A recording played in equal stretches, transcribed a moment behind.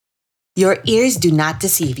Your ears do not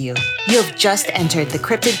deceive you. You have just entered the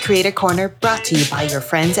Cryptid Creator Corner brought to you by your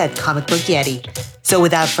friends at Comic Book Yeti. So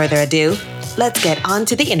without further ado, let's get on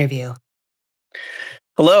to the interview.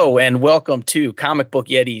 Hello and welcome to Comic Book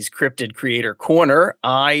Yeti's Cryptid Creator Corner.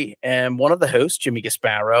 I am one of the hosts, Jimmy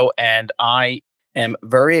Gasparo, and I am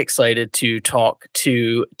very excited to talk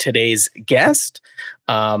to today's guest.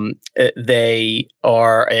 They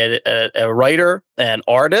are a writer, an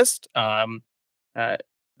artist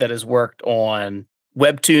that has worked on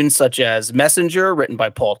webtoons such as Messenger, written by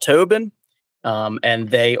Paul Tobin. And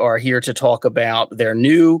they are here to talk about their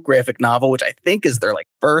new graphic novel, which I think is their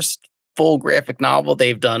first full graphic novel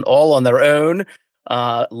they've done all on their own.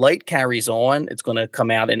 Light Carries On. It's going to come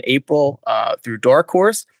out in April through Dark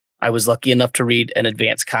Horse. I was lucky enough to read an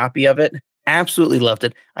advanced copy of it. Absolutely loved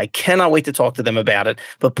it. I cannot wait to talk to them about it.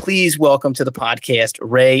 But please welcome to the podcast,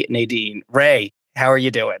 Ray Nadine. Ray, how are you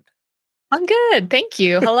doing? I'm good. Thank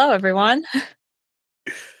you. Hello, everyone.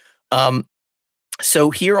 So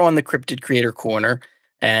here on the Cryptid Creator Corner,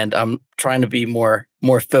 and I'm trying to be more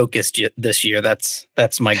focused this year. That's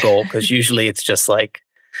my goal, because usually it's just I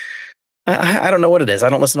don't know what it is. I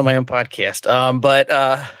don't listen to my own podcast. But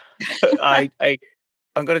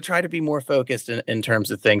I'm going to try to be more focused in terms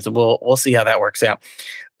of things, and we'll see how that works out.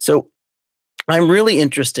 So I'm really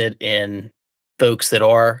interested in folks that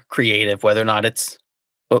are creative, whether or not it's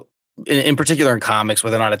in particular in comics,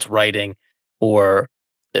 whether or not it's writing or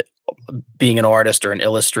being an artist or an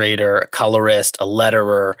illustrator, a colorist, a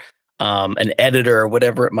letterer, an editor,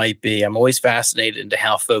 whatever it might be. I'm always fascinated into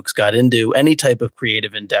how folks got into any type of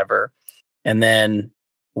creative endeavor, and then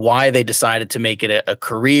why they decided to make it a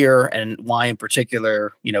career, and why in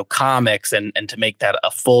particular, comics, and to make that a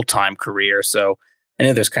full-time career. So I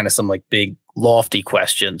know there's kind of some big lofty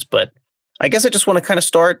questions, but I guess I just want to kind of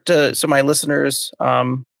start so my listeners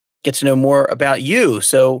get to know more about you.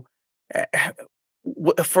 So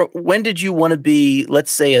when did you want to be,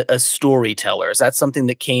 let's say, a storyteller? Is that something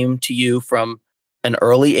that came to you from an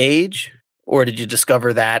early age, or did you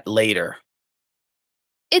discover that later?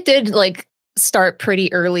 It did start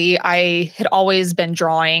pretty early. I had always been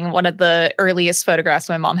drawing. One of the earliest photographs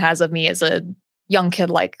my mom has of me as a young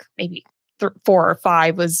kid, maybe 4 or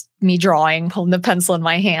 5, was me drawing, holding the pencil in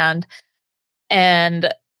my hand.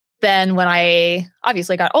 And then when I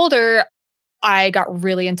obviously got older, I got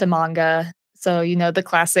really into manga. So, the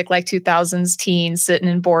classic 2000s teen sitting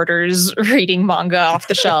in Borders reading manga off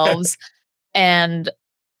the shelves. And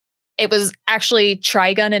it was actually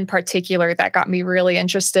Trigun in particular that got me really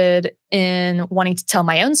interested in wanting to tell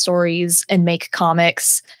my own stories and make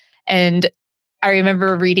comics. And I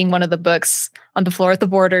remember reading one of the books on the floor at the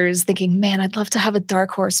Borders thinking, man, I'd love to have a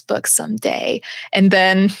Dark Horse book someday. And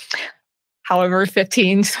then however, 12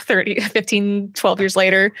 years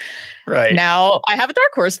later, right now I have a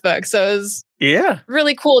Dark Horse book. So it was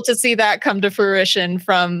really cool to see that come to fruition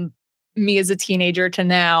from me as a teenager to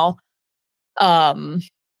now. But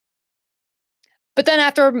then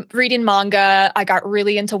after reading manga, I got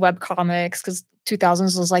really into webcomics, because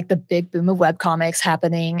 2000s was the big boom of webcomics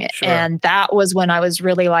happening. Sure. And that was when I was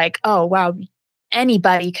really oh, wow,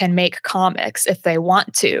 anybody can make comics if they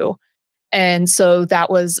want to. And so that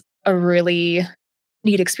was a really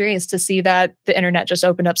neat experience to see that the internet just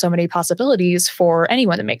opened up so many possibilities for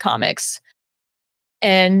anyone to make comics.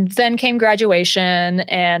 And then came graduation,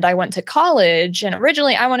 and I went to college. And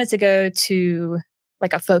originally I wanted to go to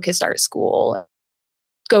a focused art school,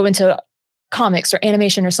 go into comics or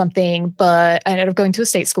animation or something, but I ended up going to a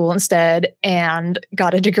state school instead and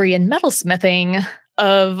got a degree in metalsmithing,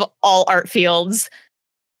 of all art fields.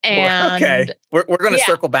 And okay, we're going to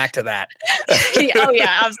circle back to that. Oh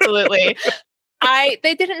yeah, absolutely.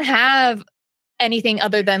 They didn't have anything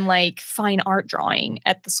other than fine art drawing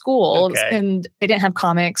at the school, and they didn't have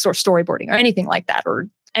comics or storyboarding or anything like that, or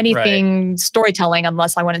anything storytelling,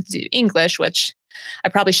 unless I wanted to do English, which I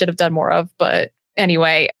probably should have done more of. But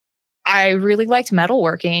anyway, I really liked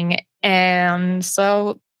metalworking, and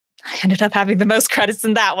so I ended up having the most credits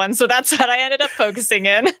in that one. So that's what I ended up focusing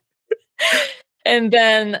in. And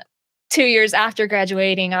then 2 years after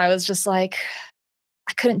graduating, I was just I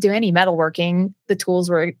couldn't do any metalworking. The tools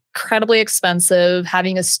were incredibly expensive.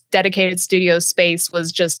 Having a dedicated studio space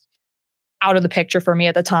was just out of the picture for me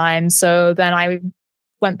at the time. So then I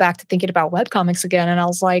went back to thinking about webcomics again. And I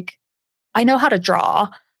was I know how to draw.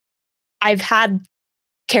 I've had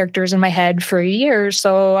characters in my head for years.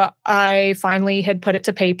 So I finally had put it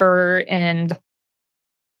to paper and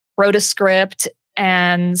wrote a script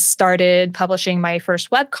and started publishing my first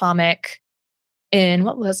webcomic in,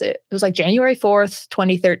 what was it? It was January 4th,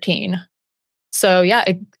 2013. So yeah,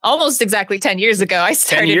 almost exactly 10 years ago, I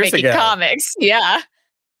started making comics. Yeah.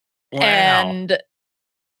 Wow. And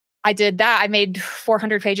I did that. I made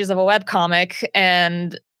 400 pages of a webcomic,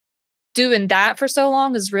 and doing that for so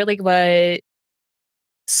long is really what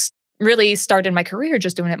really started my career,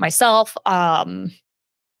 just doing it myself. I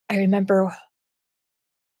remember,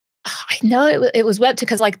 I know it was Webtoon,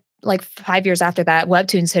 because like 5 years after that,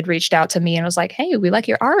 Webtoons had reached out to me and was like, "Hey, we like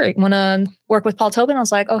your art. Want to work with Paul Tobin?" I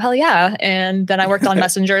was like, "Oh, hell yeah!" And then I worked on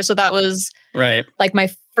Messenger, so that was right, like my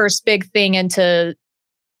first big thing into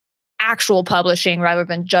actual publishing rather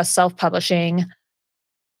than just self-publishing.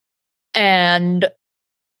 And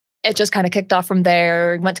it just kind of kicked off from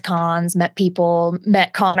there. Went to cons, met people,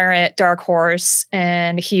 met Connor at Dark Horse,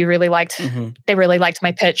 and they really liked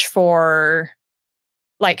my pitch for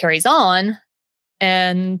Light Carries On.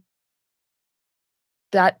 And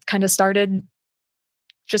that kind of started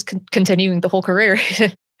just continuing the whole career.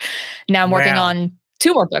 Now I'm working on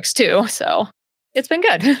 2 more books too. So it's been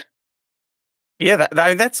good. Yeah,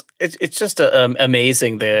 it's just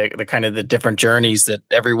amazing the kind of the different journeys that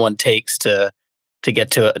everyone takes to get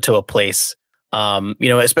to a place.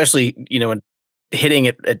 Especially hitting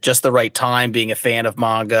it at just the right time, being a fan of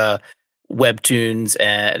manga, webtoons,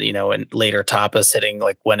 and and later tapas hitting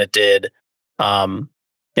like when it did, and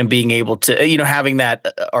being able to having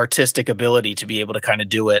that artistic ability to be able to kind of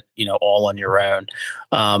do it all on your own.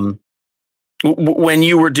 When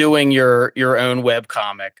you were doing your own web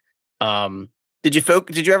comic. Did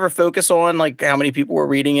you ever focus on like how many people were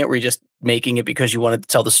reading it? Were you just making it because you wanted to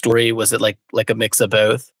tell the story? Was it like a mix of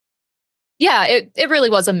both? Yeah, it really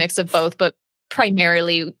was a mix of both, but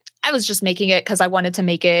primarily I was just making it because I wanted to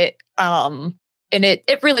make it. And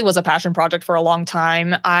it really was a passion project for a long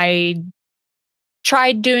time. I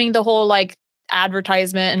tried doing the whole like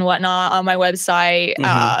advertisement and whatnot on my website.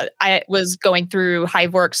 I was going through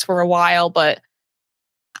Hiveworks for a while, but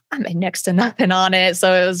I made next to nothing on it.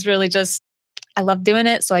 So it was really just, I loved doing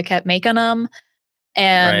it. So I kept making them.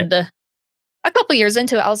 And a couple years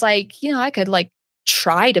into it, I was like, I could like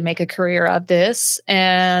try to make a career of this.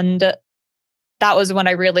 And that was when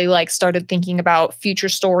I really like started thinking about future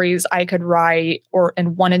stories I could write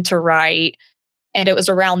and wanted to write. And it was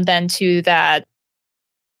around then too that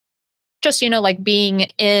just, like being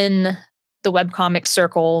in the webcomic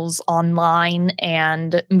circles online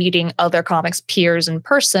and meeting other comics peers in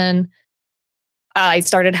person, I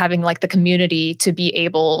started having like the community to be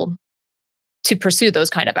able to pursue those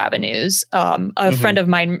kind of avenues. A friend of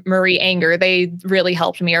mine, Marie Anger, they really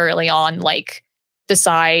helped me early on, like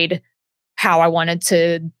decide how I wanted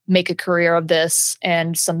to make a career of this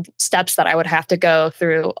and some steps that I would have to go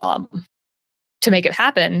through to make it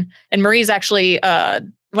happen. And Marie's actually,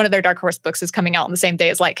 one of their Dark Horse books is coming out on the same day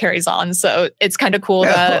as Light Carries On. So it's kind of cool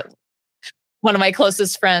that one of my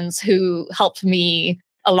closest friends who helped me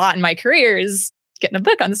a lot in my career is getting a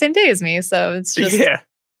book on the same day as me. So it's just,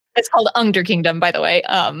 it's called Under Kingdom, by the way.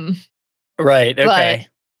 Right. Okay. But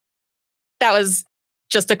that was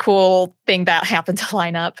just a cool thing that happened to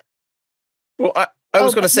line up. Well, I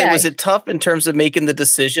was going to say, was it tough in terms of making the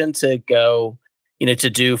decision to go, to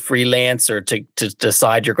do freelance or to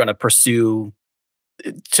decide you're going to pursue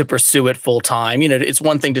it full time? It's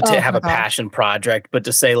one thing to have a passion project, but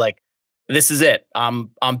to say like, this is it.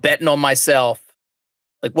 I'm betting on myself.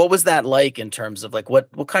 Like, what was that like in terms of like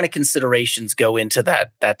what kind of considerations go into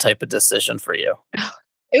that type of decision for you?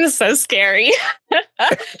 It was so scary.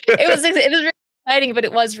 It was really exciting, but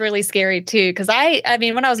it was really scary too. Because I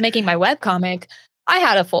mean, when I was making my webcomic, I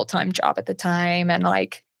had a full-time job at the time, and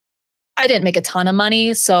like I didn't make a ton of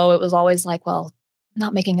money, so it was always like, well, I'm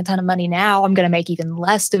not making a ton of money now. I'm going to make even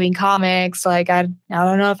less doing comics. Like I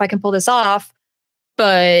don't know if I can pull this off.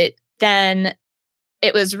 But then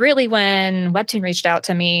it was really when Webtoon reached out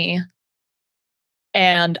to me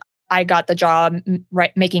and I got the job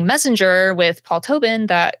making Messenger with Paul Tobin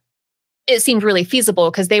that it seemed really feasible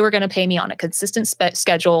because they were going to pay me on a consistent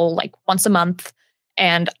schedule, like once a month.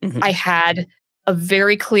 And I had a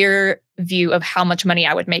very clear view of how much money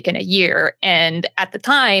I would make in a year. And at the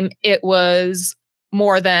time, it was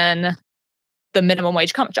more than the minimum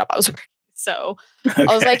wage comic job I was working. So I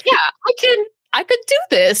was like, yeah, I could do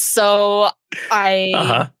this. So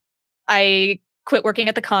I quit working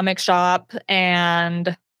at the comic shop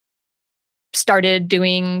and started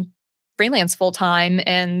doing freelance full time.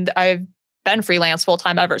 And I've been freelance full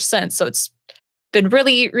time ever since. So it's been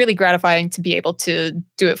really, really gratifying to be able to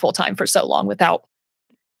do it full time for so long without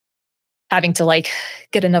having to like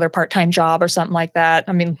get another part-time job or something like that.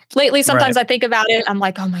 I mean, lately, sometimes I think about it. I'm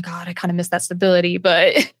like, oh my God, I kind of miss that stability,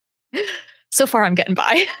 but so far I'm getting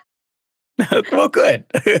by. Well, good.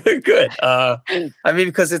 Good. I mean,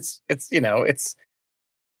 because it's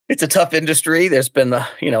it's a tough industry. There's been,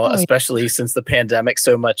 especially since the pandemic,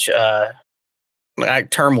 so much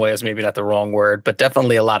turmoil is maybe not the wrong word, but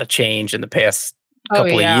definitely a lot of change in the past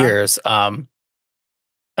couple of years. And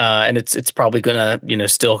it's probably going to,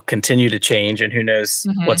 still continue to change, and who knows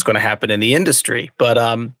what's going to happen in the industry. But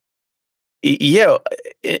I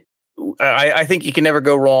think you can never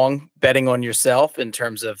go wrong betting on yourself in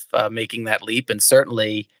terms of making that leap. And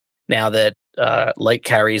certainly now that Light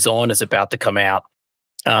Carries On is about to come out,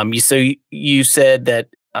 you said that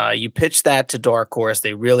you pitched that to Dark Horse.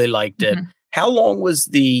 They really liked it. How long was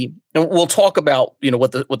and we'll talk about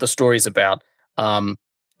what the story's about.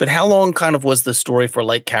 But how long kind of was the story for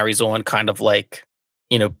Light Carries On kind of like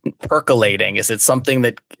percolating? Is it something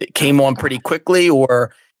that came on pretty quickly,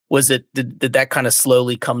 or did that kind of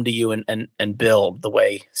slowly come to you and build the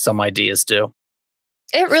way some ideas do?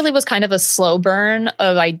 It really was kind of a slow burn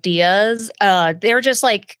of ideas. They were just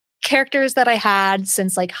like characters that I had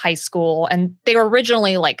since like high school, and they were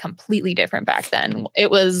originally like completely different back then.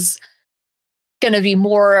 It was going to be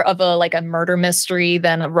more of a murder mystery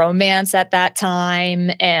than a romance at that time.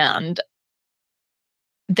 And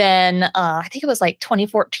then I think it was like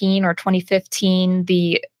 2014 or 2015,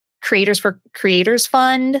 the Creators for Creators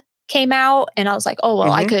Fund came out, and I was like, oh,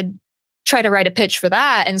 well, I could try to write a pitch for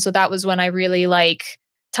that. And so that was when I really like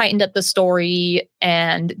tightened up the story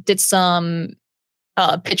and did some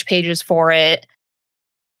pitch pages for it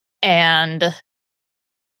and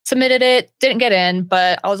submitted it. Didn't get in,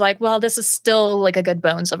 but I was like, well, this is still like a good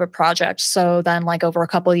bones of a project. So then like over a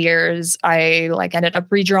couple of years, I like ended up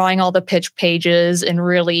redrawing all the pitch pages and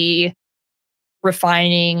really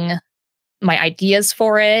refining my ideas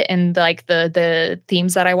for it and like the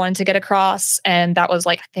themes that I wanted to get across. And that was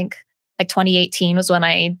like, I think like 2018 was when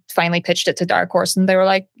I finally pitched it to Dark Horse, and they were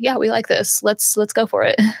like, yeah, we like this. Let's go for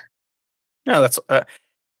it. No,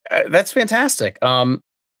 that's fantastic. And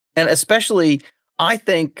especially I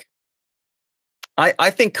think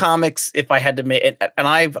comics, if I had to make it, and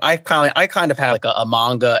I kind of have like a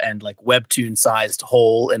manga and like webtoon sized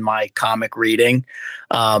hole in my comic reading.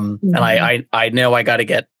 And I know I got to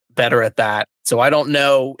get better at that. So I don't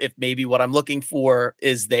know if maybe what I'm looking for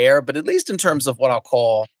is there, but at least in terms of what I'll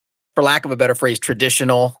call, for lack of a better phrase,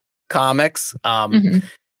 traditional comics,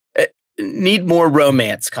 need more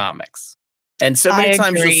romance comics. And so many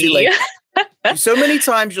times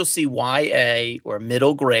you'll see YA or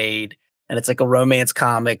middle grade, and it's like a romance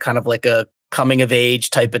comic, kind of like a coming of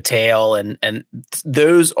age type of tale. And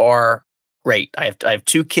those are great. I have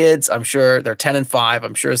two kids. I'm sure they're 10 and 5.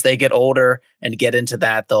 I'm sure as they get older and get into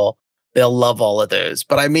that, they'll love all of those.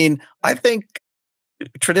 But I mean, I think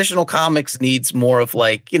traditional comics needs more of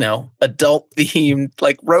like, adult themed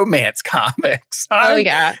like romance comics. Oh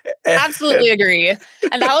yeah, absolutely agree. And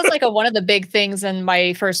that was like one of the big things in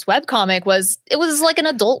my first webcomic was it was like an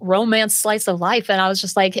adult romance slice of life. And I was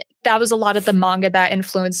just like, that was a lot of the manga that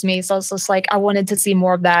influenced me. So I was just like, I wanted to see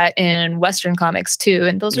more of that in Western comics too.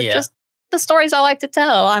 And those are just the stories I like to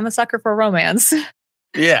tell. I'm a sucker for romance.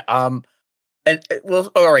 Yeah. And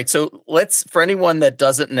well, all right. So for anyone that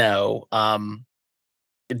doesn't know,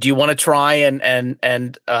 do you want to try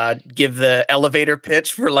and give the elevator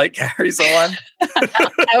pitch for Light Carries On?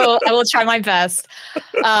 I will try my best.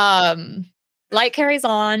 Light Carries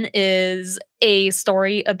On is a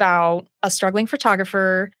story about a struggling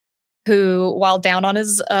photographer who, while down on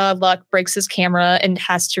his luck, breaks his camera and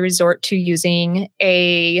has to resort to using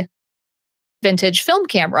a vintage film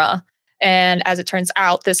camera. And as it turns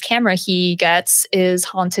out, this camera he gets is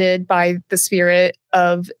haunted by the spirit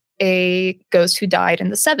of a ghost who died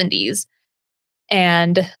in the 70s.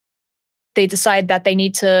 And they decide that they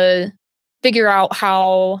need to figure out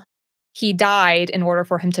how he died in order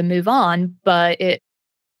for him to move on. But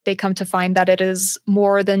they come to find that it is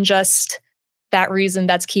more than just that reason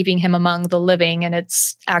that's keeping him among the living. And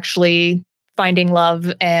it's actually finding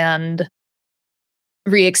love and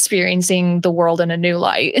re-experiencing the world in a new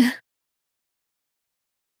light.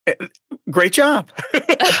 Great job.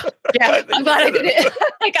 Yeah, I'm glad I did it.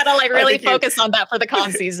 I gotta like really focus on that for the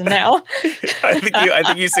con season now. I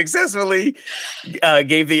think you successfully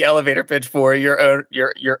gave the elevator pitch for your own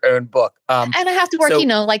book. And I have to work,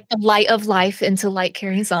 like the light of life into Light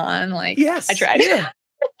Carries On. Like, yes, I tried. Yeah.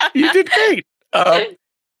 You did great.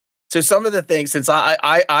 So some of the things, since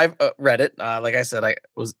I've read it, like I said, I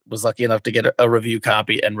was lucky enough to get a review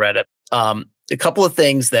copy and read it. A couple of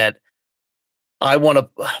things that I want to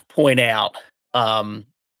point out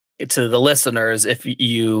to the listeners, if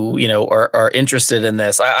you are interested in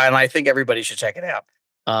this, and I think everybody should check it out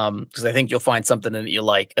because I think you'll find something that you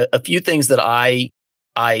like. A few things that I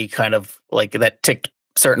kind of like that ticked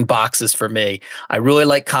certain boxes for me. I really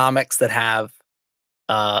like comics that have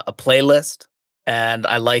a playlist, and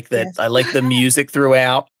I like that. Yes. I like the music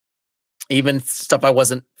throughout, even stuff I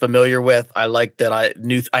wasn't familiar with. I like that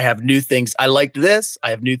I have new things. I liked this. I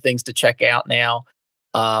have new things to check out now.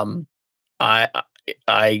 Um, I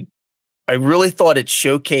I I really thought it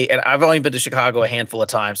showcased, and I've only been to Chicago a handful of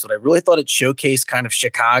times, but I really thought it showcased kind of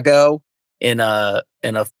Chicago in a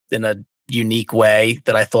unique way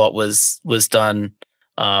that I thought was done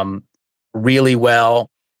really well.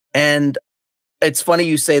 And it's funny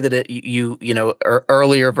you say that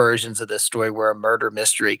earlier versions of this story were a murder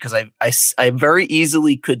mystery, because I very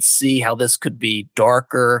easily could see how this could be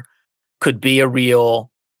darker, could be a real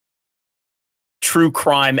true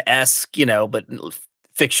crime-esque, but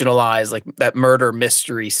fictionalized, like that murder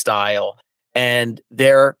mystery style. And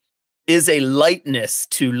there is a lightness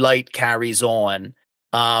to Light Carries On,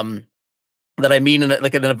 that I mean in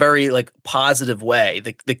a very like positive way.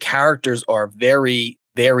 The characters are very,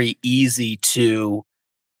 very easy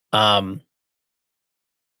um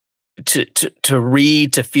to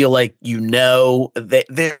read, to feel like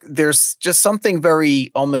there's just something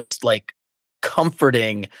very almost like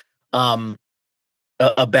comforting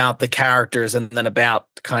about the characters, and then about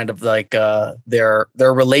kind of like their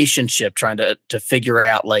relationship, trying to figure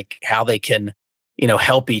out like how they can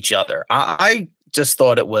help each other. I just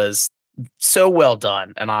thought it was so well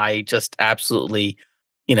done, and I just absolutely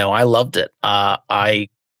I loved it. I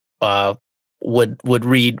would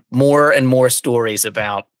read more and more stories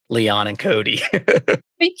about Leon and Cody.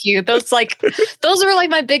 Thank you. Those were like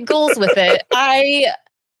my big goals with it.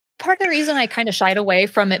 Part of the reason I kind of shied away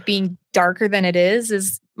from it being darker than it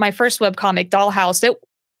is my first webcomic, Dollhouse. It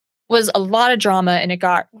was a lot of drama, and it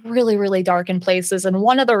got really, really dark in places. And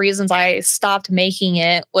one of the reasons I stopped making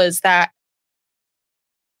it was that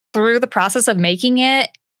through the process of making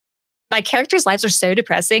it, my characters' lives are so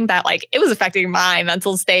depressing that like it was affecting my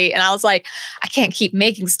mental state. And I was like, I can't keep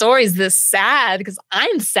making stories this sad, because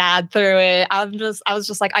I'm sad through it. I was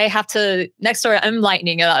just like, I have to, next story, I'm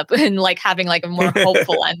lightening it up and like having like a more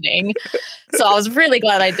hopeful ending. So I was really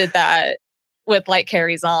glad I did that with Light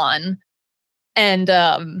Carries On. And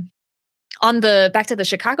on the back to the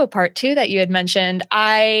Chicago part too that you had mentioned,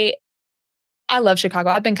 I love Chicago.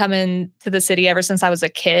 I've been coming to the city ever since I was a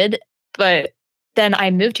kid, but then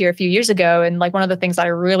I moved here a few years ago, and like one of the things that I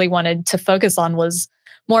really wanted to focus on was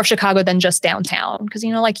more of Chicago than just downtown. Because,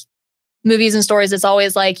 like movies and stories, it's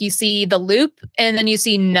always like you see the loop and then you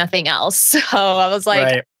see nothing else. So I was like,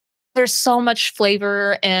 right. There's so much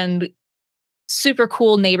flavor and super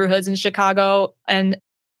cool neighborhoods in Chicago, and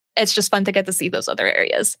it's just fun to get to see those other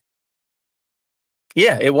areas.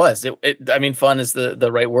 Yeah, it was. I mean, fun is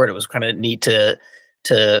the right word. It was kind of neat to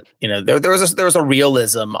there was a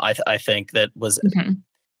realism I think that was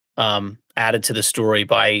added to the story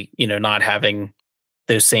by not having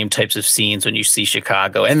those same types of scenes when you see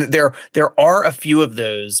Chicago. And there are a few of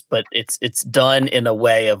those, but it's done in a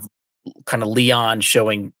way of kind of Leon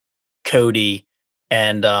showing Cody,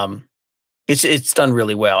 and it's done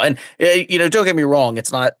really well. And don't get me wrong,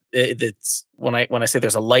 it's not it's when I say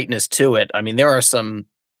there's a lightness to it, I mean there are some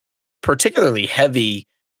particularly heavy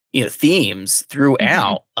themes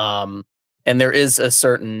throughout, and there is a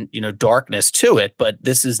certain darkness to it, but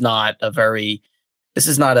this is not a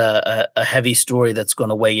heavy story that's going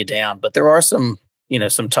to weigh you down. But there are some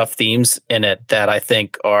tough themes in it that I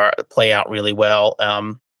think play out really well,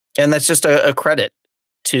 and that's just a credit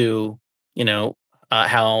to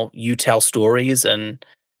how you tell stories and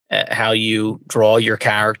how you draw your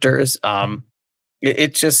characters.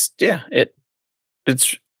 It's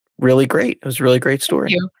really great. It was a really great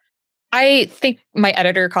story. I think my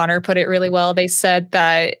editor, Connor, put it really well. They said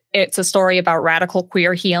that it's a story about radical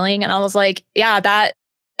queer healing. And I was like, yeah, that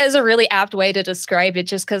is a really apt way to describe it,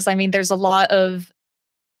 just because, I mean, there's a lot of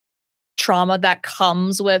trauma that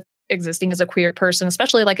comes with existing as a queer person,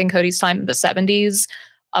 especially like in Cody's time in the 70s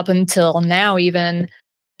up until now even.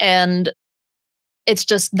 And it's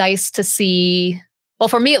just nice to see. Well,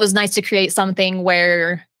 for me, it was nice to create something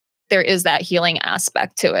where there is that healing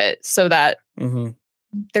aspect to it, so that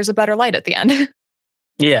there's a better light at the end.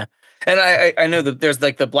 Yeah. And I know that there's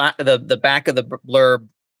like the back of the blurb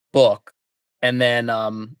book, and then a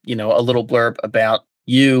little blurb about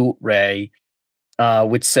you, Ray,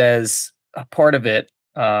 which says a part of it,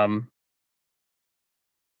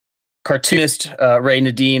 cartoonist Ray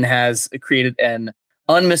Nadine has created an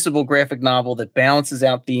unmissable graphic novel that balances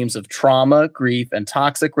out themes of trauma, grief, and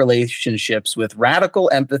toxic relationships with radical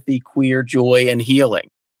empathy, queer joy, and healing.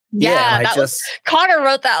 Yeah, Connor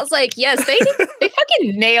wrote that. I was like, yes, they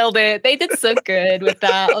fucking nailed it. They did so good with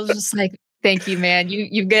that. I was just like, thank you, man.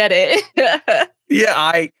 You get it.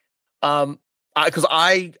 Yeah, because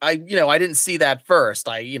I didn't see that first.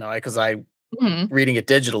 Because I reading it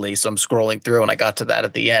digitally, so I'm scrolling through and I got to that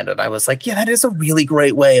at the end, and I was like, yeah, that is a really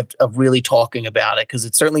great way of really talking about it, because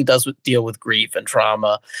it certainly does deal with grief and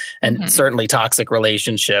trauma and certainly toxic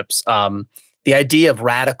relationships. The idea of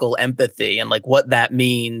radical empathy and like what that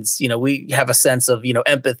means, we have a sense of,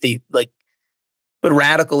 empathy, like, but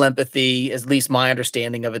radical empathy, at least my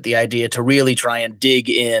understanding of it, the idea to really try and dig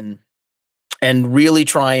in and really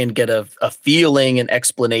try and get a feeling and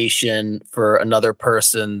explanation for another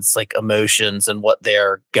person's like emotions and what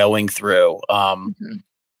they're going through. And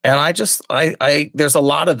I there's a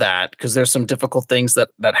lot of that, because there's some difficult things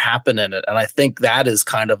that happen in it. And I think that is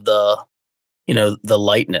kind of the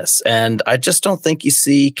lightness. And I just don't think you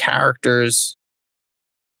see characters,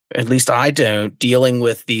 at least I don't, dealing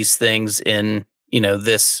with these things in,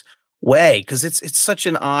 this way, because it's such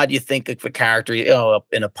an odd, you think of a character,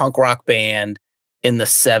 in a punk rock band in the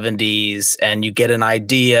 70s, and you get an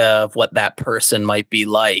idea of what that person might be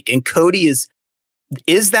like. And Cody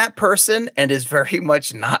is that person and is very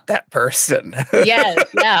much not that person. Yes,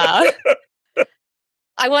 yeah.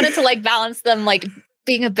 I wanted to like balance them, like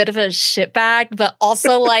being a bit of a shitbag, but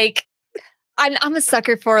also like I'm a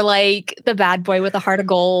sucker for like the bad boy with a heart of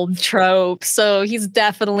gold trope. So he's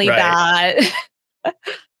definitely that.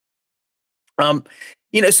 So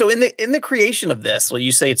in the creation of this, well,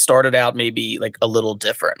 you say it started out maybe like a little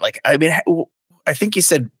different. Like, I mean, I think you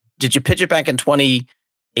said, did you pitch it back in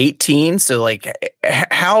 2018? So like,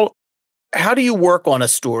 how do you work on a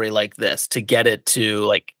story like this to get it to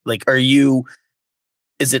like,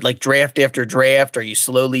 is it like draft after draft? Are you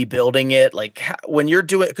slowly building it? Like when you're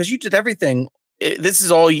doing, because you did everything, this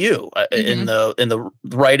is all you in the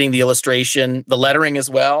writing, the illustration, the lettering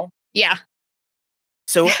as well. Yeah.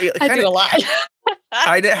 So I do a lot.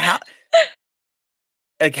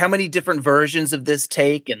 How many different versions of this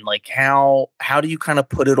take, and like how do you kind of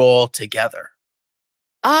put it all together?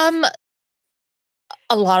 A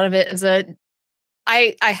lot of it is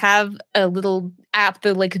I have a little app,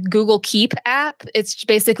 the like Google Keep app. It's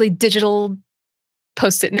basically digital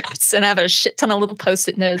Post-it notes, and I have a shit ton of little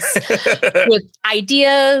Post-it notes with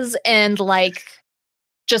ideas and like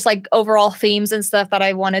just like overall themes and stuff that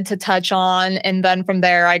I wanted to touch on. And then from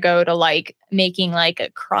there, I go to like making like a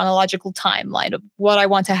chronological timeline of what I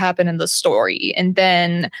want to happen in the story. And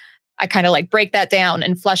then I kind of like break that down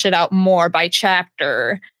and flesh it out more by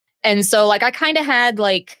chapter. And so like I kind of had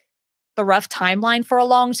like the rough timeline for a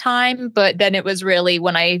long time, but then it was really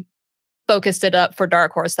when I focused it up for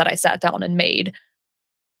Dark Horse that I sat down and made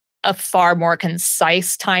a far more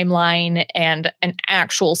concise timeline and an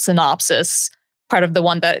actual synopsis, part of the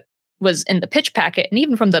one that was in the pitch packet. And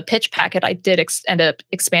even from the pitch packet, I did end up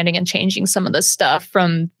expanding and changing some of the stuff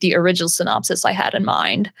from the original synopsis I had in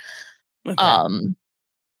mind. Okay. And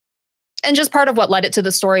just part of what led it to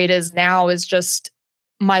the story it is now is just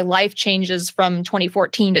my life changes from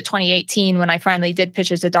 2014 to 2018 when I finally did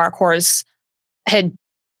pitch it to Dark Horse had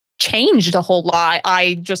changed a whole lot.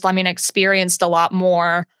 I experienced a lot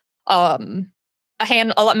more. A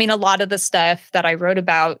lot of the stuff that I wrote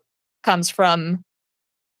about comes from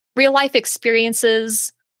real life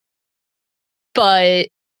experiences, but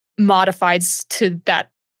modified to that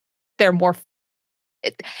they're more.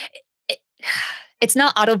 It's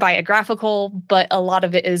not autobiographical, but a lot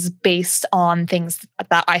of it is based on things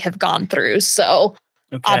that I have gone through. So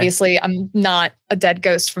obviously, I'm not a dead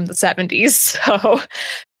ghost from the 70s. So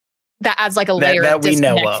that adds like a layer of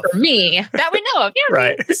disconnect for me that we know of. Yeah,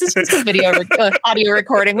 right. This is just a video audio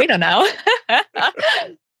recording. We don't know.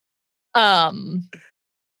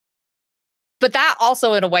 But that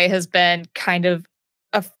also in a way has been kind of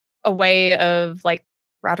a way of like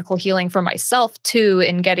radical healing for myself too,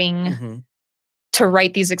 in getting to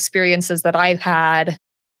write these experiences that I've had,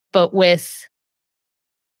 but with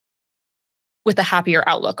a happier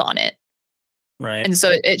outlook on it. Right. And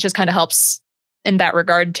so it just kind of helps in that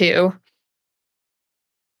regard too.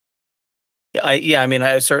 I mean,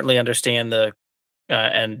 I certainly understand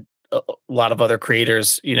and a lot of other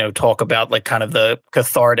creators, talk about like kind of the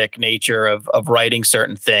cathartic nature of writing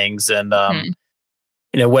certain things, and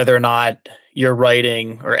whether or not you're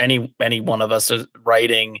writing or any one of us is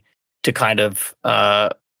writing to kind of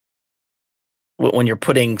when you're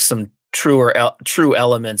putting some true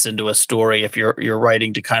elements into a story, if you're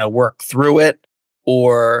writing to kind of work through it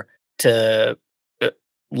or to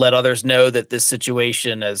let others know that this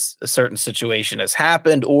situation, as a certain situation has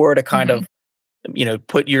happened, or to kind of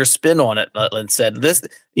put your spin on it and said this,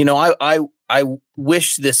 I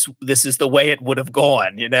wish this is the way it would have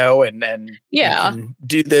gone, and yeah,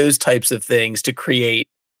 do those types of things to create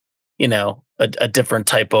a different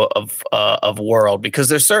type of world, because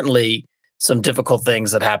there's certainly some difficult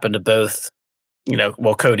things that happen to both.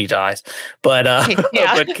 Well, Cody dies, but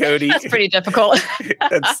but Cody, that's pretty difficult.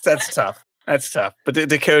 that's tough. That's tough. But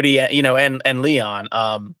the Cody, and Leon,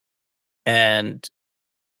 and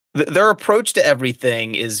their approach to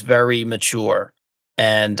everything is very mature,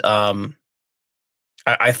 and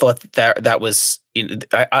I thought that was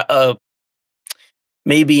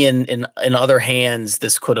maybe in other hands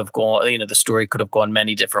this could have gone. The story could have gone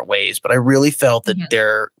many different ways, but I really felt that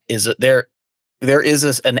there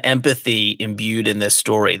is an empathy imbued in this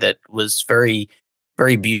story that was very,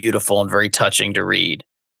 very beautiful and very touching to read.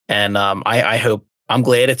 And I'm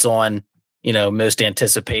glad it's on, most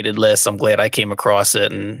anticipated lists. I'm glad I came across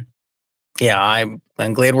it. And yeah,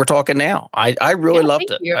 I'm glad we're talking now. I really loved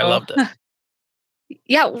it. I loved it.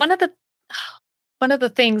 Yeah. One of the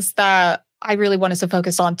things that I really wanted to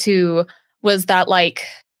focus on too was that like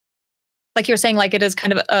you're saying, like it is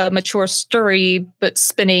kind of a mature story, but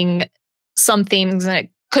spinning some things, and it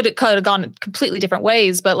could have gone completely different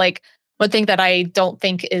ways. But like one thing that I don't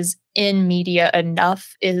think is in media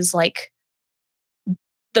enough is like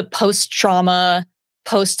the post-trauma,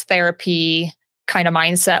 post-therapy kind of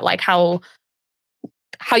mindset, like how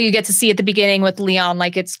you get to see at the beginning with Leon,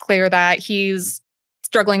 like it's clear that he's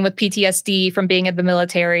struggling with PTSD from being in the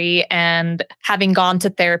military, and having gone to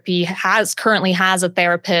therapy, currently has a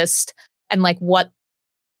therapist, and like what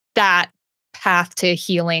that path to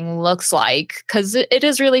healing looks like, because it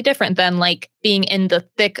is really different than like being in the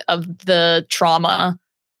thick of the trauma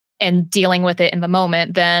and dealing with it in the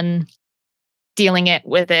moment than dealing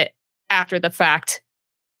with it after the fact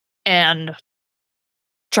and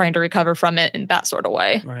trying to recover from it in that sort of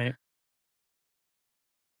way. Right.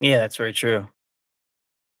 Yeah, that's very true.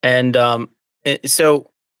 And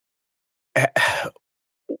so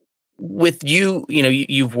with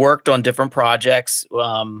you've worked on different projects.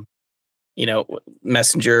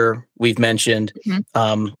 Messenger, we've mentioned,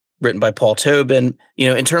 written by Paul Tobin.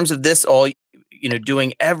 In terms of this, all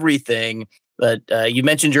doing everything. But you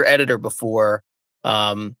mentioned your editor before.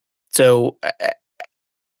 So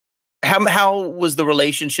how was the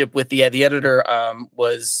relationship with the editor?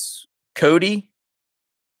 Was Cody?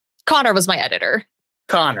 Connor was my editor.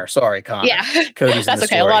 Connor. Yeah, Cody's that's in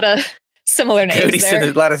the okay. story. A lot of similar names. Cody's there. in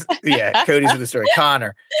a lot of Cody's in the story.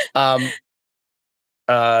 Connor.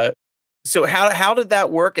 So how did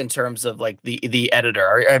that work in terms of like the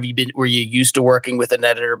editor? Were you used to working with an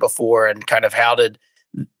editor before, and kind of how did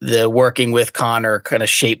the working with Connor kind of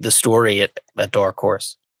shape the story at Dark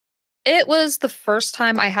Horse? It was the first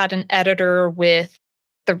time I had an editor with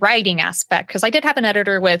the writing aspect, because I did have an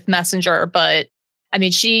editor with Messenger, but I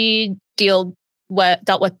mean, she dealt with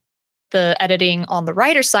the editing on the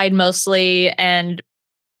writer side mostly. And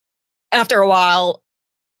after a while,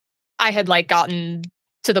 I had like gotten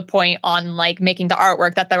to the point on like making the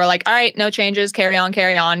artwork that they were like, all right, no changes, carry on.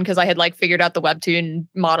 Because I had like figured out the webtoon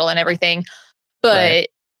model and everything. But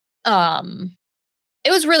it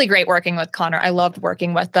was really great working with Connor. I loved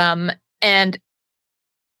working with them. And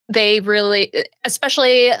they really,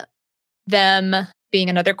 especially them being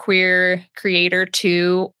another queer creator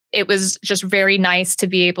too, it was just very nice to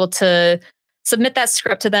be able to submit that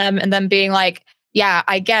script to them and then being like, yeah,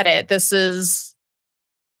 I get it. This is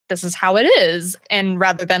how it is. And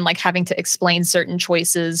rather than like having to explain certain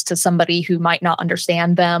choices to somebody who might not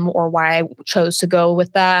understand them or why I chose to go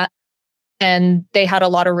with that. And they had a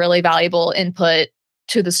lot of really valuable input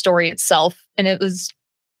to the story itself. And it's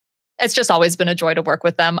just always been a joy to work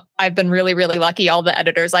with them. I've been really, really lucky. All the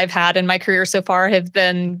editors I've had in my career so far have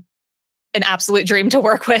been an absolute dream to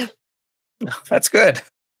work with. That's good.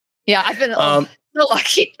 Yeah, I've been so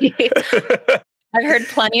lucky. I've heard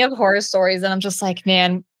plenty of horror stories and I'm just like,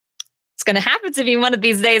 man, it's going to happen to me one of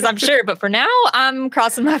these days, I'm sure. But for now, I'm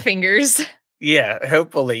crossing my fingers. Yeah,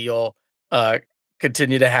 hopefully you'll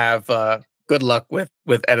continue to have good luck with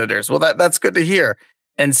editors. Well, that's good to hear.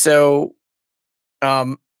 And so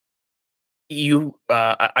you,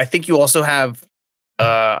 I think you also have,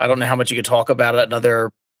 I don't know how much you could talk about it,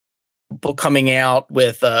 another book coming out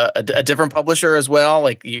with a different publisher as well,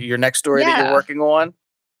 like your next story that you're working on.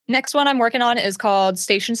 Next one I'm working on is called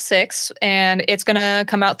Station 6, and it's going to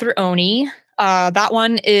come out through Oni. That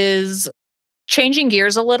one is changing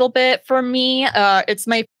gears a little bit for me. It's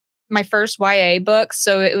my first YA book,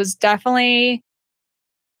 so it was a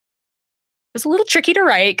little tricky to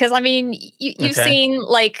write because, I mean, you've seen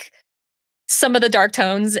like some of the dark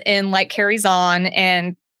tones in like Carries On,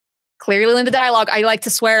 and clearly in the dialogue, I like to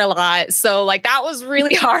swear a lot. So like that was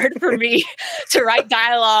really hard for me to write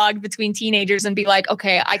dialogue between teenagers and be like,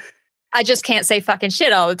 okay, I just can't say fucking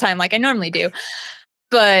shit all the time like I normally do.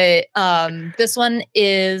 But this one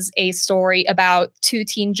is a story about two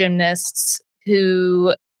teen gymnasts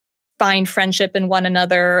who find friendship in one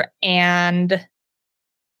another and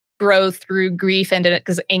grow through grief and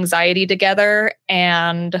anxiety together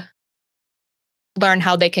and learn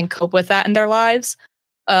how they can cope with that in their lives.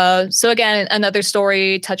 So again, another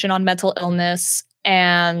story touching on mental illness.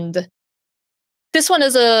 And this one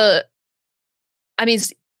is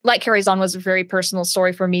Light Carries On was a very personal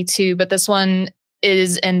story for me too, but this one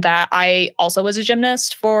is in that I also was a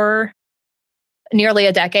gymnast for nearly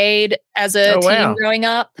a decade as a teen growing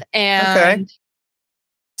up. And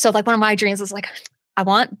so like one of my dreams was like, I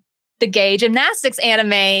want the gay gymnastics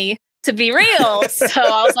anime to be real. So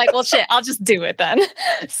I was like, well, shit, I'll just do it then.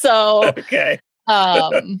 So,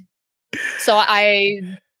 so I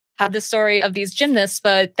had the story of these gymnasts,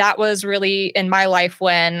 but that was really in my life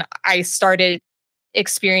when I started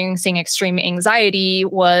experiencing extreme anxiety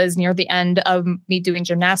was near the end of me doing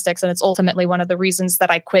gymnastics. And it's ultimately one of the reasons that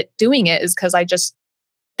I quit doing it is because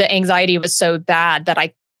the anxiety was so bad that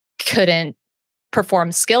I couldn't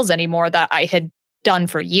perform skills anymore that I had done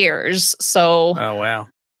for years. So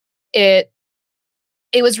it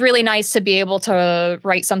was really nice to be able to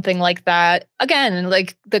write something like that. Again,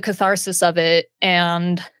 like the catharsis of it.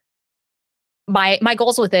 And my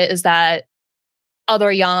goals with it is that other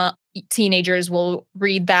young teenagers will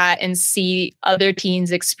read that and see other teens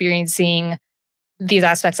experiencing these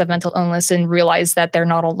aspects of mental illness and realize that they're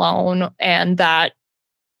not alone and that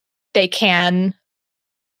they can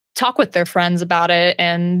talk with their friends about it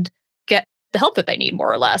and get the help that they need, more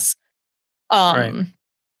or less. But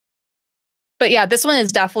yeah, this one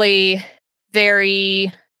is definitely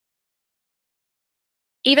very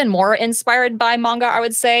even more inspired by manga, I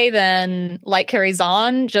would say, than Light Carries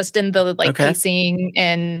On, just in the pacing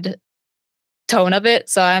and tone of it.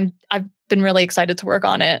 So I've been really excited to work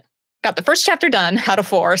on it. Got the first chapter done out of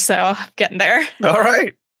 4, so getting there. All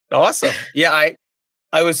right. Awesome. Yeah,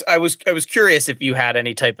 I was curious if you had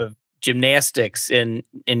any type of gymnastics in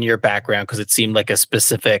your background because it seemed like a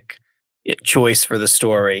specific choice for the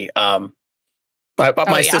story.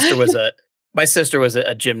 My sister was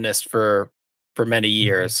a gymnast for many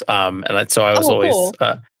years. And so I was always cool.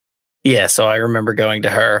 So I remember going to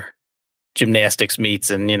her gymnastics meets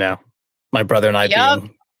and my brother and I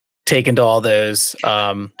being taken to all those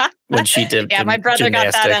when she did my brother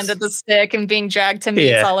got that end of the stick and being dragged to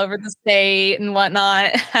meets all over the state and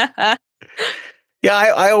whatnot.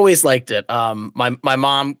 I always liked it. My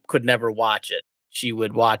mom could never watch it. She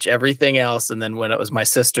would watch everything else, and then when it was my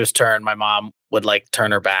sister's turn, my mom would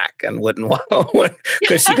turn her back and wouldn't want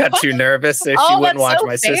because she got too nervous, so she wouldn't watch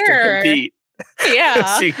my sister compete.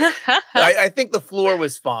 Yeah, I think the floor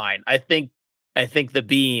was fine. I think the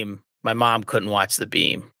beam. My mom couldn't watch the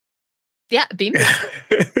beam. Yeah, beam.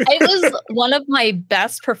 It was one of my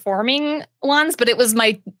best performing ones, but it was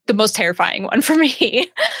the most terrifying one for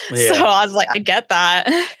me. Yeah. So I was like, I get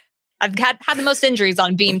that. I've had the most injuries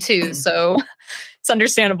on beam too, so it's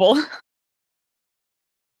understandable.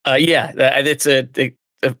 It's a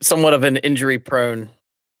somewhat of an injury prone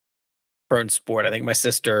sport. I think my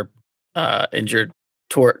sister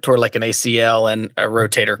tore like an ACL and a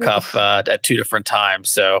rotator cuff at 2 different times.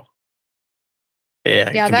 So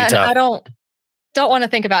yeah, that I don't want to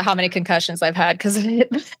think about how many concussions I've had because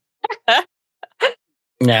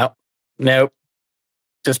Nope.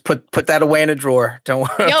 Just put that away in a drawer. Don't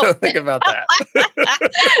think about that.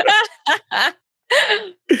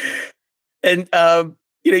 And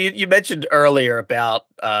you mentioned earlier about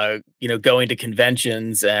going to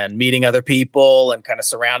conventions and meeting other people and kind of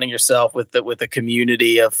surrounding yourself with a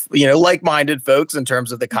community of like-minded folks in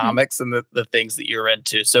terms of the comics and the things that you're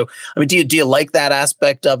into. So I mean, do you like that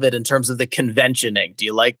aspect of it in terms of the conventioning? Do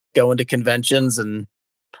you like going to conventions, and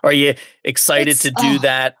are you excited to do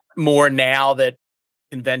that more now that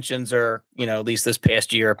conventions are, at least this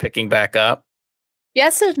past year, are picking back up?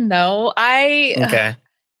 Yes and no. I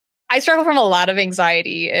struggle from a lot of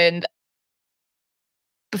anxiety, and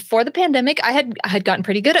before the pandemic, I had gotten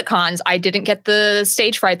pretty good at cons. I didn't get the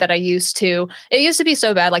stage fright that I used to. It used to be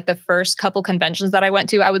so bad. Like the first couple conventions that I went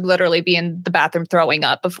to, I would literally be in the bathroom throwing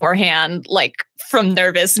up beforehand, like from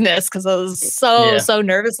nervousness, because I was so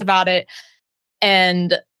nervous about it.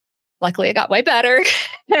 And luckily, it got way better.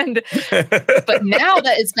 But now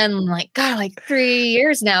that it's been like 3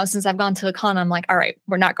 years now since I've gone to a con, I'm like, all right,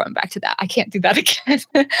 we're not going back to that. I can't do that again.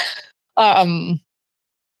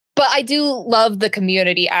 But I do love the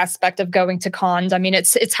community aspect of going to cons. I mean,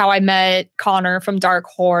 it's how I met Connor from Dark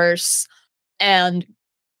Horse, and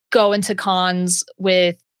going to cons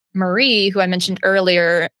with Marie, who I mentioned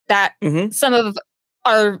earlier, that some of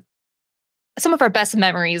our some of our best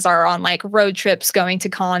memories are on like road trips going to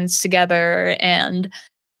cons together, and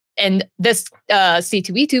this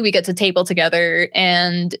C2E2 we get to table together,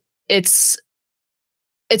 and it's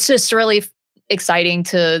just really exciting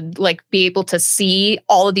to like be able to see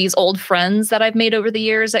all of these old friends that I've made over the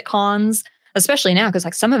years at cons, especially now because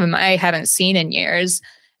like some of them I haven't seen in years,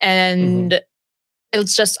 and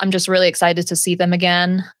I'm just really excited to see them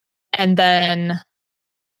again. And then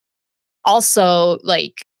also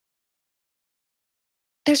like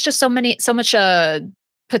there's just so much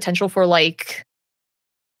potential for like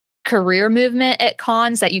career movement at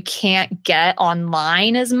cons that you can't get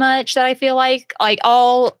online as much, that I feel like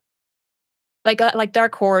all like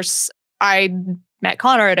Dark Horse, I met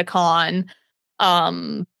Connor at a con.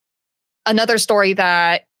 Another story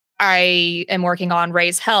that I am working on,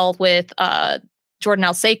 Raise Hell, with Jordan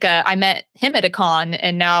Alseca, I met him at a con,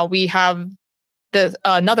 and now we have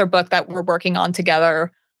another book that we're working on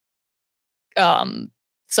together.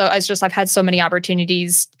 So I've had so many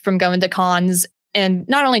opportunities from going to cons, and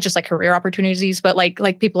not only just like career opportunities, but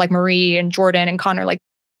like people like Marie and Jordan and Connor, like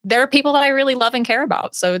they're people that I really love and care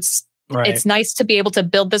about. So it's nice to be able to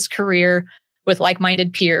build this career with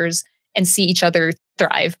like-minded peers and see each other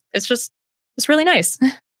thrive. It's really nice.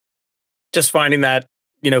 Just finding that,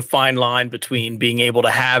 fine line between being able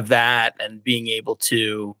to have that and being able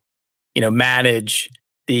to, manage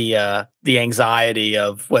the anxiety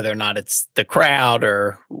of whether or not it's the crowd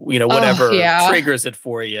or, whatever triggers it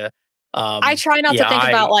for you. I try not to think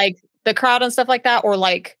about like the crowd and stuff like that, or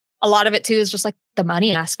like a lot of it too is just like the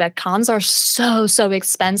money aspect. Cons are so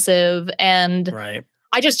expensive, and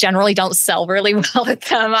I just generally don't sell really well at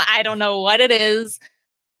them. I don't know what it is,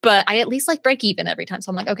 but I at least like break even every time. So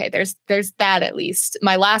I'm like, okay, there's that at least.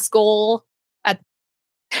 My last goal at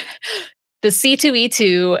the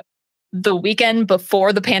C2E2, the weekend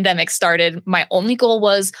before the pandemic started, my only goal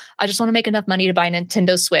was I just want to make enough money to buy a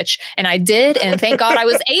Nintendo Switch. And I did. And thank God I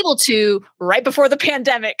was able to right before the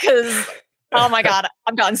pandemic, because, oh my God,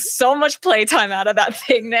 I've gotten so much playtime out of that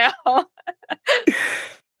thing now.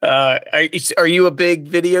 Are you a big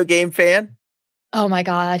video game fan? Oh my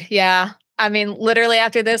God. Yeah. I mean, literally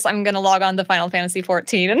after this, I'm going to log on to Final Fantasy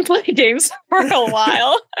 14 and play games for a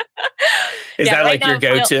while. Is that like your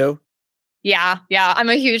go-to? Yeah. I'm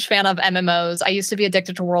a huge fan of MMOs. I used to be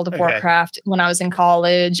addicted to World of Warcraft when I was in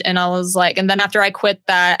college. And I was like, and then after I quit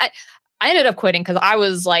that, I ended up quitting because I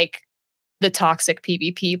was like the toxic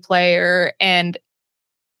PvP player. And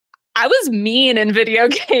I was mean in video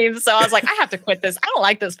games. So I was like, I have to quit this. I don't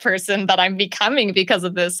like this person that I'm becoming because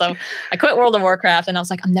of this. So I quit World of Warcraft, and I was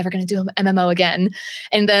like, I'm never going to do an MMO again.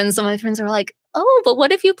 And then some of my friends were like, oh, but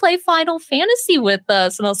what if you play Final Fantasy with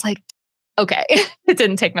us? And I was like, okay. It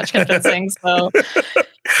didn't take much convincing. So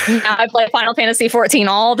now I play Final Fantasy 14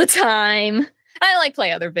 all the time. I like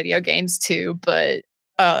play other video games too, but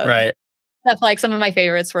that's like some of my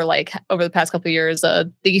favorites were like over the past couple of years,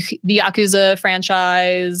 the Yakuza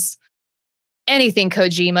franchise, anything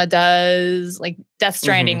Kojima does, like Death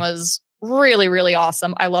Stranding was really, really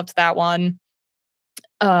awesome. I loved that one.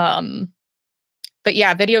 But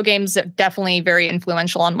yeah, video games are definitely very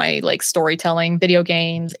influential on my like storytelling. Video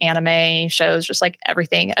games, anime, shows, just like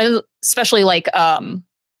everything. And especially like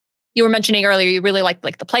you were mentioning earlier, you really like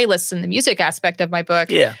the playlists and the music aspect of my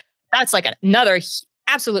book. Yeah, that's like another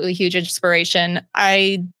absolutely huge inspiration.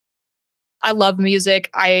 I love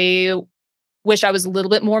music. I wish I was a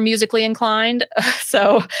little bit more musically inclined.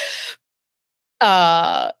 So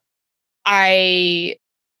I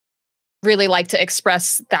really like to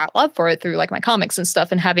express that love for it through like my comics and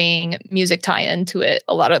stuff, and having music tie into it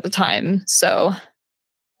a lot of the time. So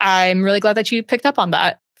I'm really glad that you picked up on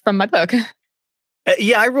that from my book.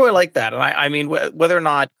 Yeah, I really like that. And I mean, whether or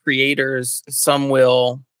not creators, some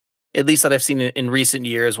will, at least that I've seen in recent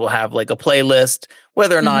years, will have like a playlist,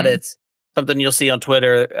 whether or not it's something you'll see on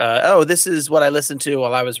Twitter. Oh, this is what I listened to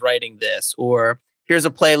while I was writing this, or here's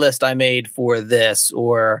a playlist I made for this,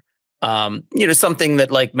 or something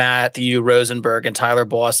that like Matthew Rosenberg and Tyler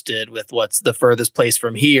Boss did with What's the Furthest Place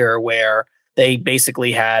from Here, where they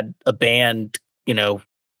basically had a band,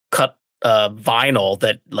 cut vinyl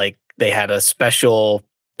that like they had a special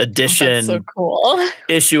edition so cool.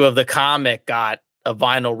 issue of the comic, got a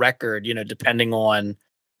vinyl record, depending on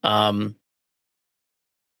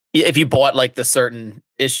if you bought like the certain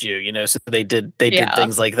issue, so they did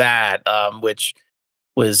things like that, which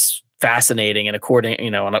was fascinating, and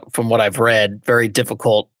according, from what I've read, very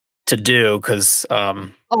difficult to do because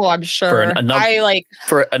I'm sure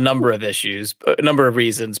for a number of issues, a number of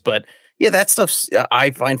reasons. But yeah, that stuff I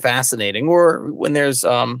find fascinating. Or when there's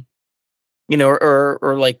or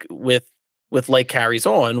like with with Light Carries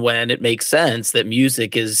On when it makes sense that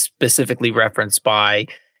music is specifically referenced by,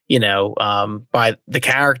 by the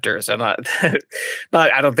characters. And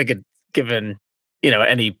I don't think it given,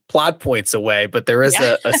 any plot points away, but there is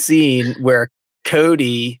a scene where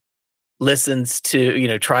Cody listens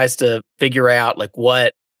to, tries to figure out like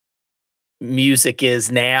what music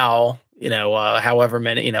is now, however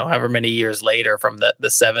many years later from the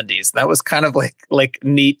 70s. That was kind of like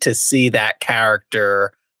neat to see that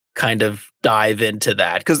character kind of dive into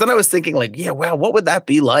that. Because then I was thinking like, wow, what would that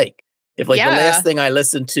be like if the last thing I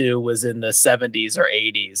listened to was in the 70s or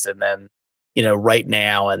 80s, and then, right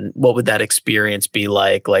now, and what would that experience be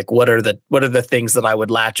like? Like, what are the things that I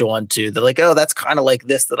would latch on to? They're like, oh, that's kind of like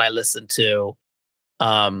this that I listened to.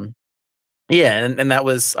 And that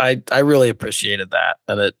was, I really appreciated that.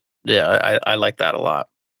 And I like that a lot.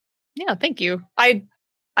 Yeah, thank you. I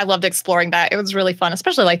loved exploring that. It was really fun,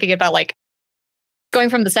 especially like thinking about like going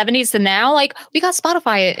from the 70s to now. Like we got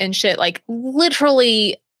Spotify and shit. Like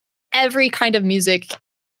literally every kind of music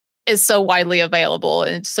is so widely available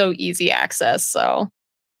and it's so easy access. So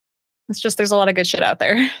it's just, there's a lot of good shit out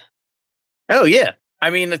there. Oh yeah.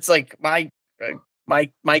 I mean, it's like my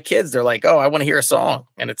kids, they're like, oh, I want to hear a song.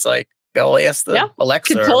 And it's like, go ask the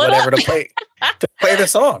Alexa or whatever to play the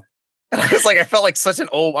song. And I was like, I felt like such an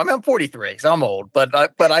old, I'm 43, so I'm old, but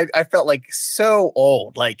I felt like so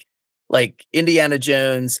old, like Indiana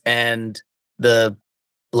Jones and the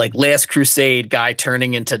like Last Crusade guy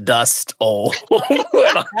turning into dust old.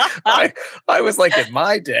 I was like, in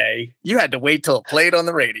my day, you had to wait till it played on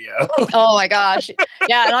the radio. Oh my gosh.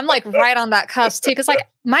 Yeah. And I'm like right on that cusp too. Cause like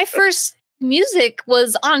my first music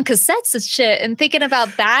was on cassettes and shit, and thinking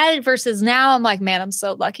about that versus now, I'm like, man, I'm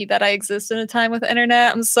so lucky that I exist in a time with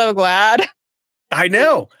internet. I'm so glad. I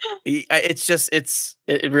know. It's just,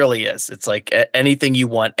 it really is. It's like anything you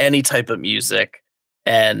want, any type of music.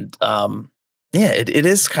 And, it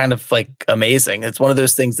is kind of like amazing. It's one of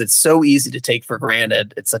those things that's so easy to take for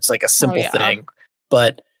granted. It's such like a simple thing,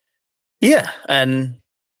 but and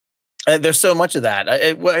there's so much of that,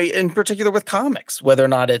 in particular with comics, whether or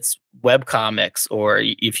not it's web comics or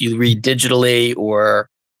if you read digitally, or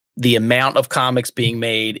the amount of comics being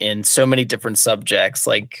made in so many different subjects.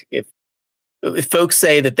 Like if folks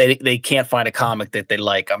say that they can't find a comic that they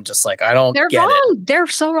like, I'm just like, I don't get wrong. it. They're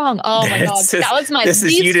so wrong. Oh my God. That was my least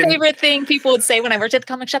favorite thing people would say when I worked at the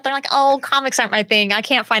comic shop. They're like, oh, comics aren't my thing. I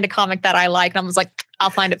can't find a comic that I like. And I was like,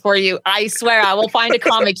 I'll find it for you. I swear I will find a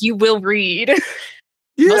comic you will read.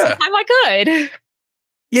 Yeah. Most of the time I could.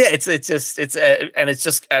 Yeah.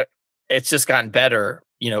 It's just gotten better,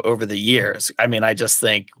 over the years. I mean, I just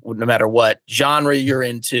think no matter what genre you're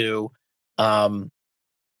into,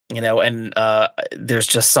 there's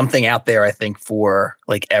just something out there, I think, for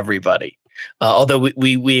like everybody. Although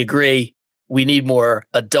we agree, we need more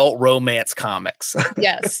adult romance comics.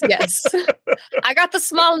 Yes. I got the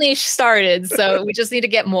small niche started, so we just need to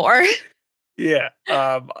get more. Yeah,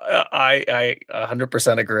 I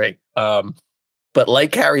 100% agree. But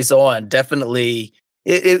Light Carries On, definitely.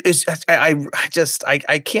 It is.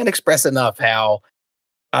 I can't express enough how.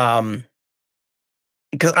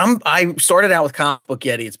 Because I started out with Comic Book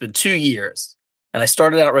Yeti. It's been 2 years, and I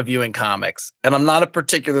started out reviewing comics, and I'm not a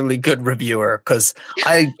particularly good reviewer because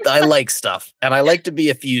I like stuff and I like to be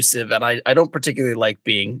effusive, and I don't particularly like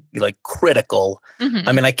being like critical. Mm-hmm.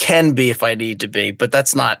 I mean, I can be if I need to be, but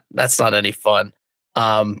that's not any fun.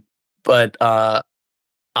 So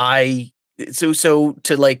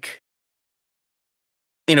to like,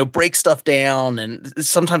 break stuff down. And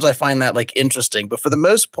sometimes I find that like interesting, but for the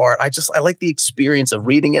most part, I like the experience of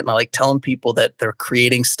reading it. And I like telling people that they're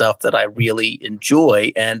creating stuff that I really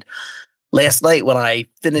enjoy. And last night when I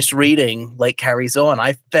finished reading Light Carries On,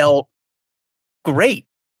 I felt great.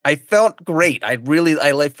 I felt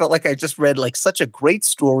like I just read like such a great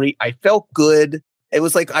story. I felt good. It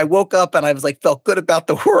was like, I woke up and I was like, felt good about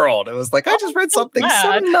the world. It was like, I just read something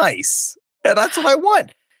so nice, and that's what I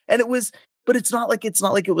want. And but it's not like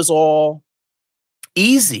it was all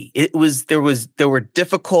easy. There were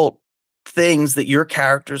difficult things that your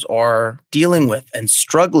characters are dealing with and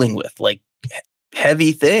struggling with, like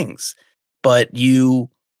heavy things. But you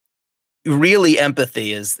really,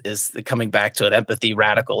 empathy is coming back to it. Empathy,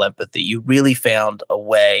 radical empathy. You really found a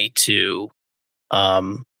way to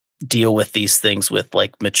deal with these things with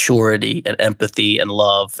like maturity and empathy and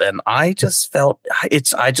love. And I just felt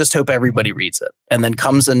I just hope everybody reads it and then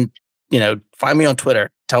comes and, find me on Twitter.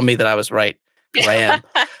 Tell me that I was right, because I am.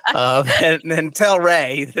 And then tell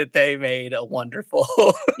Ray that they made a wonderful.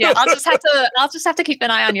 Yeah, I'll just have to keep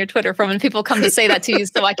an eye on your Twitter from when people come to say that to you,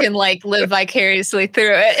 so I can like live vicariously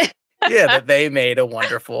through it. Yeah, that they made a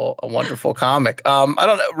wonderful comic. I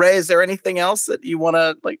don't know, Ray, is there anything else that you want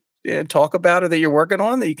to talk about or that you're working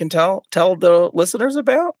on that you can tell the listeners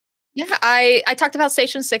about? Yeah, I talked about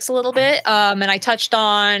Station 6 a little bit, and I touched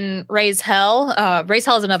on Raise Hell. Raise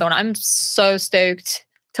Hell is another one. I'm so stoked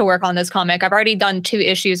to work on this comic. I've already done 2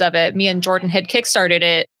 issues of it. Me and Jordan had kickstarted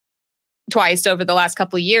it twice over the last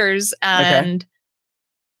couple of years, and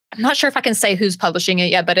I'm not sure if I can say who's publishing it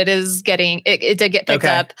yet, but it is getting it did get picked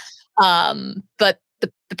up. But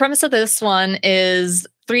the premise of this one is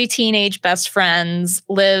 3 teenage best friends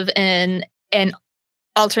live in an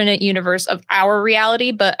alternate universe of our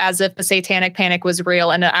reality, but as if the satanic panic was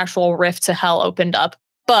real and an actual rift to hell opened up.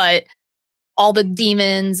 But all the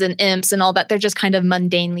demons and imps and all that, they're just kind of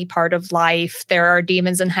mundanely part of life. There are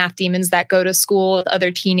demons and half demons that go to school with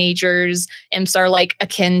other teenagers. Imps are like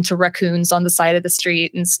akin to raccoons on the side of the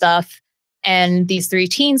street and stuff. And these 3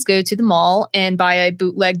 teens go to the mall and buy a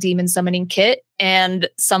bootleg demon summoning kit and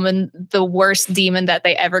summon the worst demon that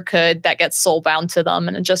they ever could that gets soulbound to them.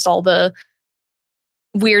 And just all the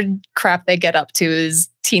weird crap they get up to is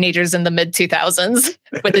teenagers in the mid 2000s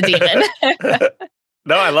with a demon.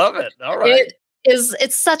 No, I love it. All right.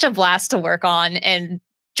 It's such a blast to work on. And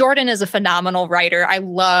Jordan is a phenomenal writer. I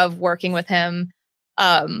love working with him.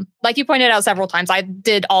 Like you pointed out several times, I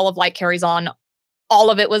did all of Light Carries On. All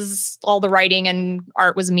of it was, all the writing and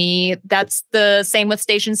art was me. That's the same with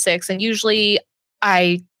Station 6. And usually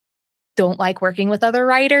I don't like working with other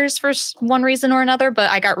writers for one reason or another, but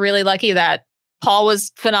I got really lucky that Paul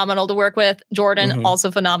was phenomenal to work with. Jordan, also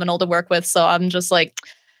phenomenal to work with. So I'm just like,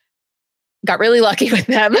 got really lucky with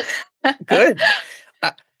them. Good.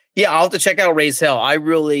 Yeah, I'll have to check out Raise Hell.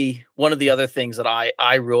 One of the other things that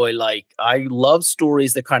I really like, I love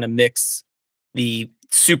stories that kind of mix the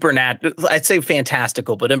supernatural, I'd say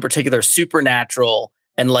fantastical, but in particular supernatural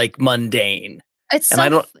and like mundane. It's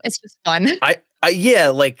just fun.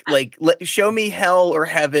 Show me hell or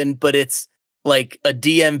heaven, but it's like a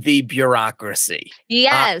DMV bureaucracy.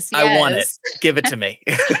 Yes, I want it. Give it to me.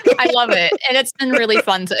 I love it. And it's been really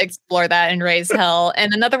fun to explore that in Raise Hell.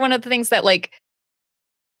 And another one of the things that like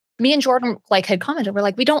me and Jordan like had commented, we're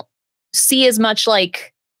like, we don't see as much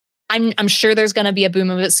like, I'm sure there's going to be a boom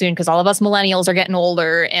of it soon because all of us millennials are getting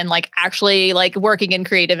older and like actually like working in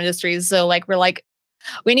creative industries. So like, we're like,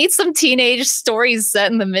 we need some teenage stories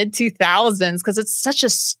set in the mid 2000s because it's such a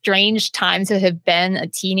strange time to have been a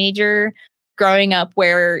teenager growing up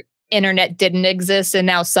where internet didn't exist and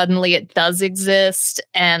now suddenly it does exist.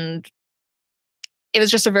 And it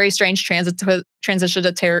was just a very strange transitory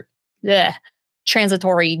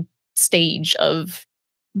stage of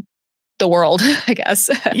the world, I guess.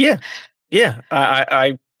 Yeah.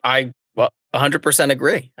 I 100%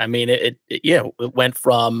 agree. I mean, it went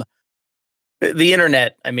from the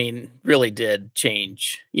internet. I mean, really did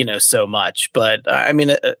change, so much. But I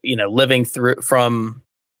mean, living through from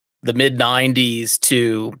the mid 90s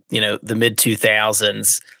to, the mid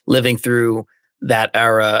 2000s, living through that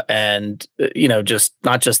era and, just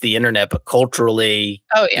not just the internet, but culturally.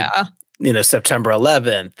 Oh, yeah. September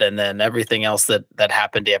 11th and then everything else that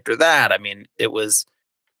happened after that. I mean,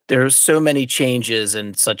 there's so many changes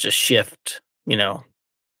and such a shift,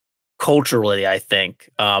 culturally, I think,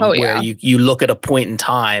 where you look at a point in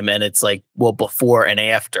time and it's like, well, before and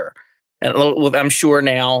after. And I'm sure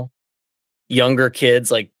now younger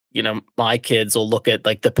kids, like, my kids will look at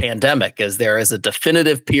like the pandemic as there is a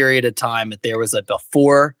definitive period of time that there was a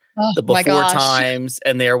before times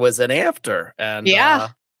and there was an after. And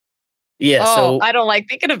so I don't like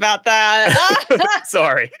thinking about that.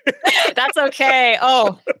 Sorry. That's okay.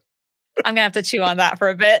 Oh, I'm gonna have to chew on that for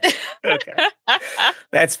a bit. Okay.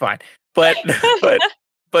 That's fine. But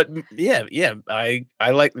yeah, I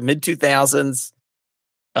like the mid 2000s.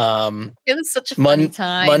 It was such a fun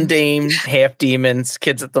time. Mundane, half demons,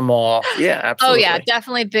 kids at the mall. Yeah, absolutely. Oh yeah,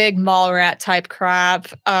 definitely big mall rat type crap.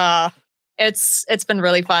 It's been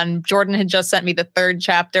really fun. Jordan had just sent me the 3rd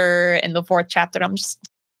chapter and the 4th chapter. And I'm just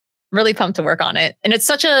really pumped to work on it. And it's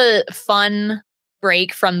such a fun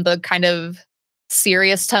break from the kind of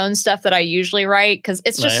serious tone stuff that I usually write because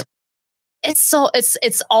it's just it's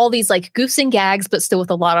all these like goofs and gags, but still with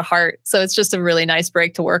a lot of heart. So it's just a really nice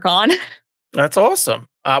break to work on. That's awesome.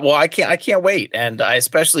 Well, I can't wait, and I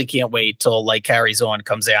especially can't wait till Light Carries On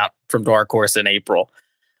comes out from Dark Horse in April.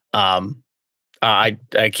 I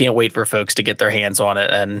can't wait for folks to get their hands on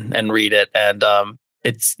it and read it. And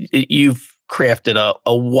you've crafted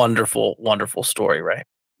a wonderful, wonderful story, right?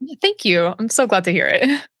 Thank you. I'm so glad to hear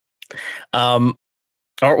it. Well,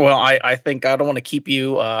 I think I don't want to keep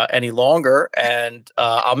you any longer, and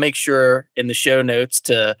I'll make sure in the show notes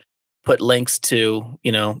to put links to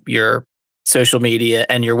your social media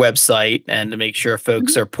and your website, and to make sure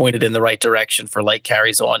folks are pointed in the right direction for Light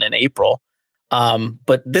Carries On in April.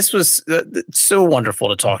 But this was so wonderful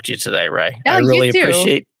to talk to you today, Ray. Oh, I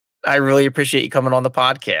really appreciate you coming on the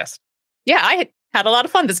podcast. Yeah, I had a lot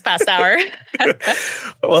of fun this past hour.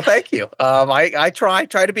 Well, thank you. I try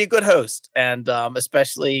to be a good host, and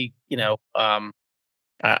especially,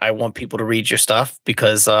 I want people to read your stuff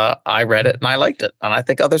because I read it and I liked it, and I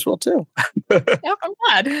think others will too. Yeah, I'm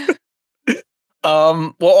glad.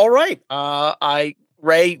 Well, all right.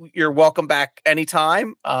 Ray, you're welcome back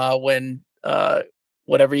anytime. When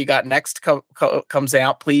whatever you got next comes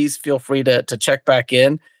out, please feel free to check back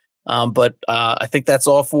in. But I think that's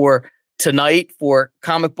all for tonight for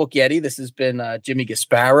Comic Book Yeti. This has been Jimmy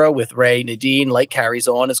Gasparo with Ray Nadine. Light Carries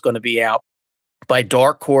On is going to be out by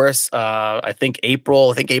Dark Horse. I think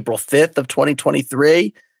April 5th of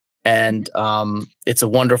 2023. And it's a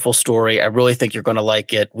wonderful story. I really think you're going to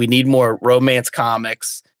like it. We need more romance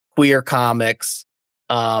comics, queer comics,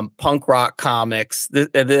 punk rock comics,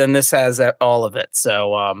 and this has all of it.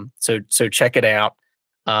 So check it out.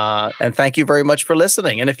 And thank you very much for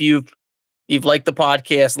listening. And if you've liked the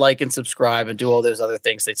podcast, like and subscribe and do all those other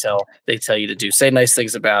things they tell you to do. Say nice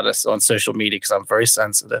things about us on social media because I'm very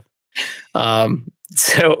sensitive. For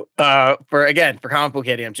Comic Book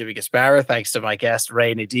Yeti, I'm Jimmy Gasparo. Thanks to my guest,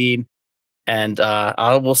 Ray Nadine. And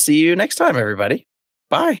I will see you next time, everybody.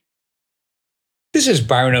 Bye. This is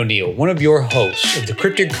Byron O'Neill, one of your hosts of the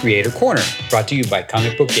Cryptid Creator Corner, brought to you by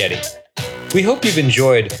Comic Book Yeti. We hope you've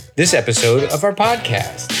enjoyed this episode of our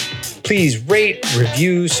podcast. Please rate,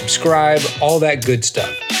 review, subscribe, all that good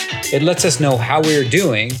stuff. It lets us know how we're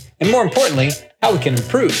doing, and more importantly, how we can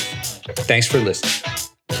improve. Thanks for listening.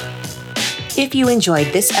 If you enjoyed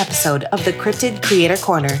this episode of the Cryptid Creator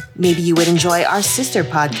Corner, maybe you would enjoy our sister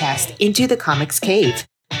podcast, Into the Comics Cave.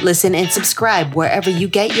 Listen and subscribe wherever you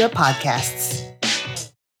get your podcasts.